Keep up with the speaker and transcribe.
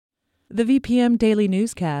The VPM Daily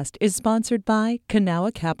Newscast is sponsored by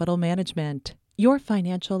Kanawha Capital Management. Your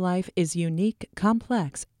financial life is unique,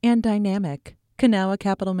 complex, and dynamic. Kanawha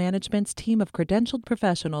Capital Management's team of credentialed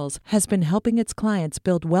professionals has been helping its clients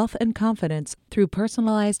build wealth and confidence through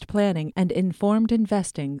personalized planning and informed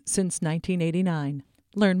investing since 1989.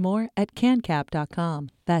 Learn more at cancap.com.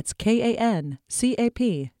 That's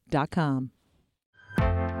KANCAP.com.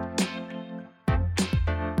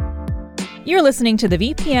 You're listening to the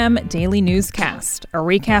VPM Daily Newscast, a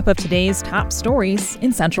recap of today's top stories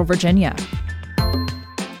in Central Virginia.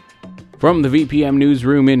 From the VPM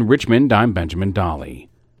Newsroom in Richmond, I'm Benjamin Dolly.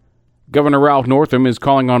 Governor Ralph Northam is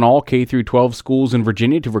calling on all K-12 schools in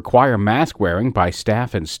Virginia to require mask wearing by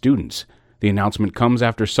staff and students. The announcement comes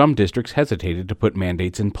after some districts hesitated to put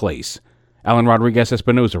mandates in place. Alan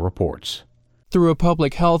Rodriguez-Espinoza reports. Through a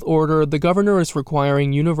public health order, the governor is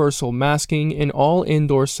requiring universal masking in all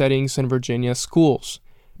indoor settings in Virginia schools.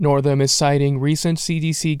 Northam is citing recent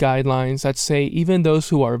CDC guidelines that say even those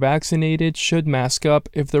who are vaccinated should mask up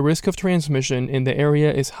if the risk of transmission in the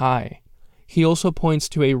area is high. He also points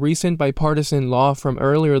to a recent bipartisan law from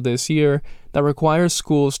earlier this year that requires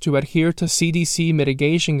schools to adhere to CDC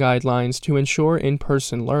mitigation guidelines to ensure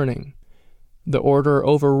in-person learning. The order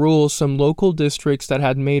overrules some local districts that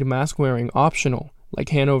had made mask wearing optional, like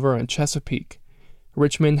Hanover and Chesapeake.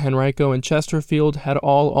 Richmond, Henrico, and Chesterfield had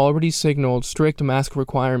all already signaled strict mask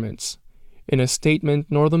requirements. In a statement,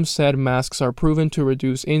 Northam said masks are proven to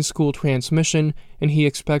reduce in-school transmission, and he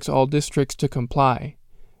expects all districts to comply.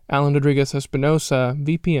 Alan Rodriguez-Espinoza,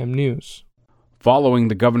 VPM News. Following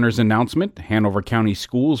the governor's announcement, Hanover County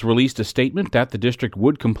Schools released a statement that the district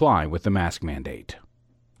would comply with the mask mandate.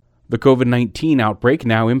 The COVID-19 outbreak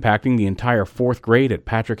now impacting the entire fourth grade at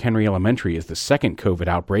Patrick Henry Elementary is the second COVID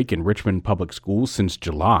outbreak in Richmond Public Schools since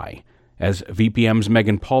July. As VPM's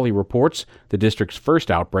Megan Pauley reports, the district's first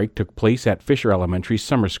outbreak took place at Fisher Elementary's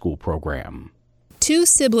summer school program. Two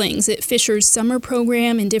siblings at Fisher's summer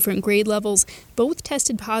program in different grade levels both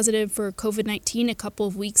tested positive for COVID-19 a couple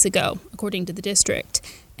of weeks ago, according to the district.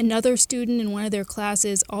 Another student in one of their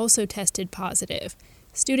classes also tested positive.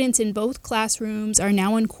 Students in both classrooms are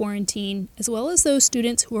now in quarantine, as well as those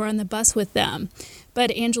students who are on the bus with them.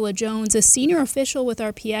 But Angela Jones, a senior official with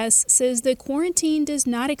RPS, says the quarantine does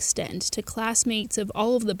not extend to classmates of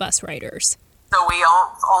all of the bus riders. So we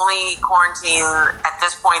only quarantine at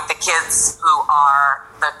this point the kids who are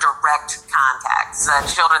the direct contacts, the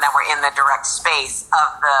children that were in the direct space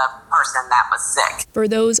of the person that was sick. For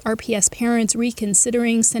those RPS parents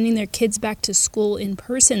reconsidering sending their kids back to school in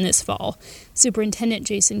person this fall, Superintendent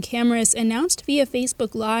Jason Camrus announced via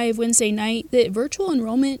Facebook Live Wednesday night that virtual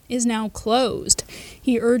enrollment is now closed.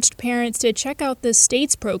 He urged parents to check out the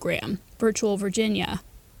state's program, Virtual Virginia.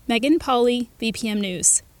 Megan Pauley, VPM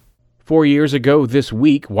News. 4 years ago this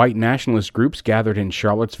week, white nationalist groups gathered in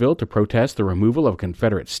Charlottesville to protest the removal of a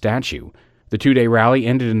Confederate statue. The two-day rally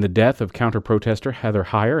ended in the death of counter-protester Heather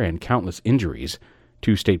Heyer and countless injuries.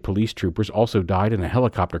 2 state police troopers also died in a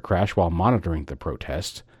helicopter crash while monitoring the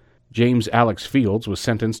protests. James Alex Fields was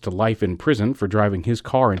sentenced to life in prison for driving his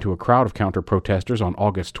car into a crowd of counter-protesters on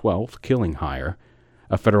August 12th, killing Heyer.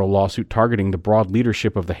 A federal lawsuit targeting the broad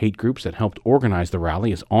leadership of the hate groups that helped organize the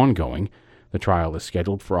rally is ongoing. The trial is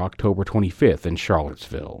scheduled for October 25th in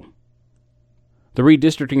Charlottesville. The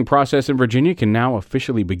redistricting process in Virginia can now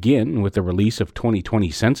officially begin with the release of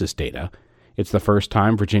 2020 census data. It's the first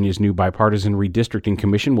time Virginia's new bipartisan redistricting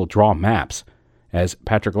commission will draw maps. As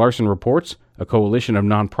Patrick Larson reports, a coalition of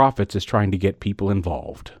nonprofits is trying to get people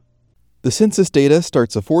involved. The census data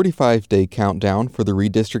starts a 45-day countdown for the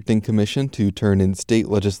Redistricting Commission to turn in state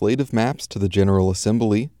legislative maps to the General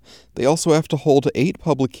Assembly. They also have to hold 8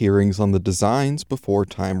 public hearings on the designs before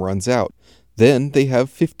time runs out. Then they have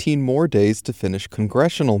 15 more days to finish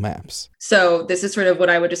congressional maps. So this is sort of what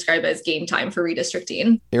I would describe as game time for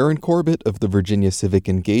redistricting. Erin Corbett of the Virginia Civic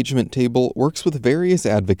Engagement Table works with various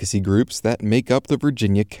advocacy groups that make up the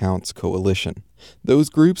Virginia Counts Coalition. Those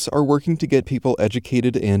groups are working to get people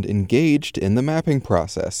educated and engaged in the mapping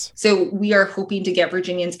process. So we are hoping to get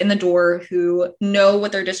Virginians in the door who know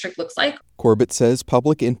what their district looks like. Corbett says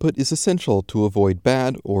public input is essential to avoid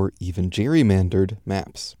bad or even gerrymandered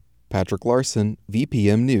maps. Patrick Larson,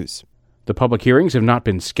 VPM News. The public hearings have not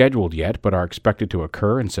been scheduled yet, but are expected to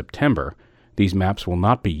occur in September. These maps will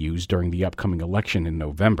not be used during the upcoming election in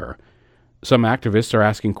November. Some activists are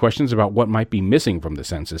asking questions about what might be missing from the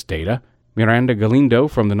census data. Miranda Galindo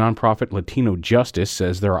from the nonprofit Latino Justice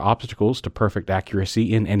says there are obstacles to perfect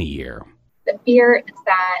accuracy in any year. The fear is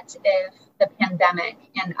that if the pandemic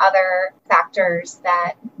and other factors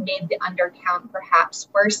that made the undercount perhaps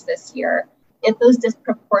worse this year if those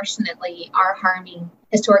disproportionately are harming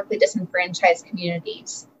historically disenfranchised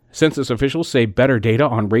communities. Census officials say better data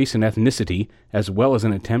on race and ethnicity, as well as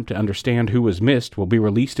an attempt to understand who was missed, will be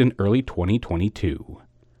released in early 2022.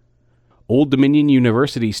 Old Dominion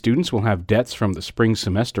University students will have debts from the spring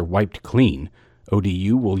semester wiped clean.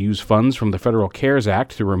 ODU will use funds from the Federal CARES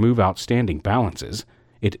Act to remove outstanding balances.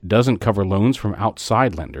 It doesn't cover loans from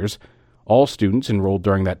outside lenders. All students enrolled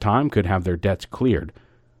during that time could have their debts cleared.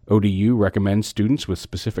 ODU recommends students with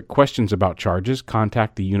specific questions about charges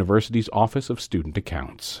contact the university's Office of Student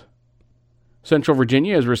Accounts. Central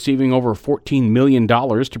Virginia is receiving over $14 million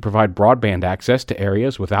to provide broadband access to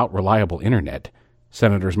areas without reliable internet.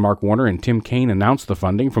 Senators Mark Warner and Tim Kaine announced the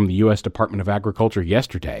funding from the U.S. Department of Agriculture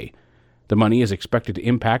yesterday. The money is expected to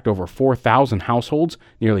impact over 4,000 households,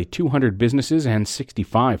 nearly 200 businesses, and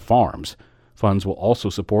 65 farms. Funds will also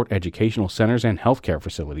support educational centers and healthcare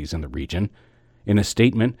facilities in the region. In a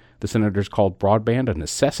statement, the senators called broadband a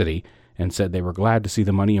necessity and said they were glad to see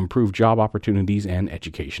the money improve job opportunities and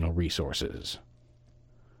educational resources.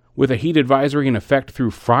 With a heat advisory in effect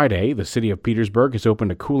through Friday, the city of Petersburg has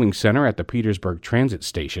opened a cooling center at the Petersburg Transit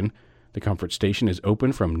Station. The Comfort Station is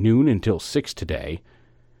open from noon until 6 today.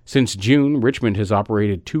 Since June, Richmond has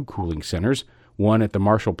operated 2 cooling centers, one at the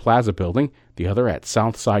Marshall Plaza building, the other at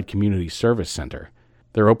Southside Community Service Center.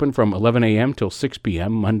 They're open from 11 a.m. till 6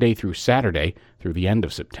 p.m. Monday through Saturday through the end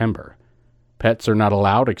of September. Pets are not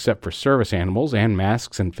allowed except for service animals, and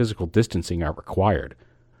masks and physical distancing are required.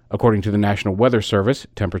 According to the National Weather Service,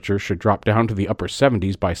 temperatures should drop down to the upper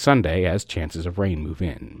 70s by Sunday as chances of rain move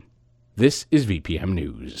in. This is VPM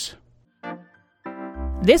News.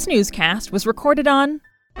 This newscast was recorded on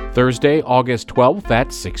Thursday, August 12th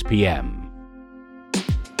at 6 p.m.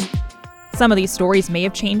 Some of these stories may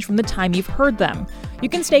have changed from the time you've heard them. You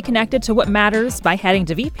can stay connected to what matters by heading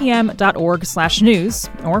to vpm.org/news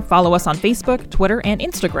or follow us on Facebook, Twitter, and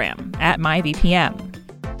Instagram at MyVPM.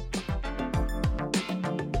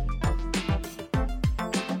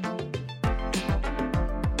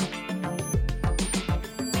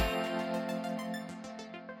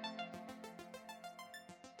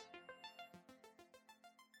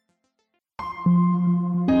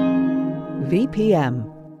 VPM.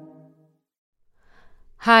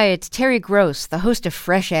 Hi, it's Terry Gross, the host of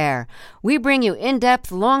Fresh Air. We bring you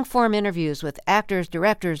in-depth, long-form interviews with actors,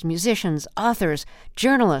 directors, musicians, authors,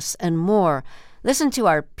 journalists, and more. Listen to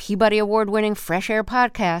our Peabody Award-winning Fresh Air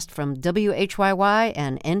podcast from WHYY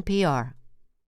and NPR.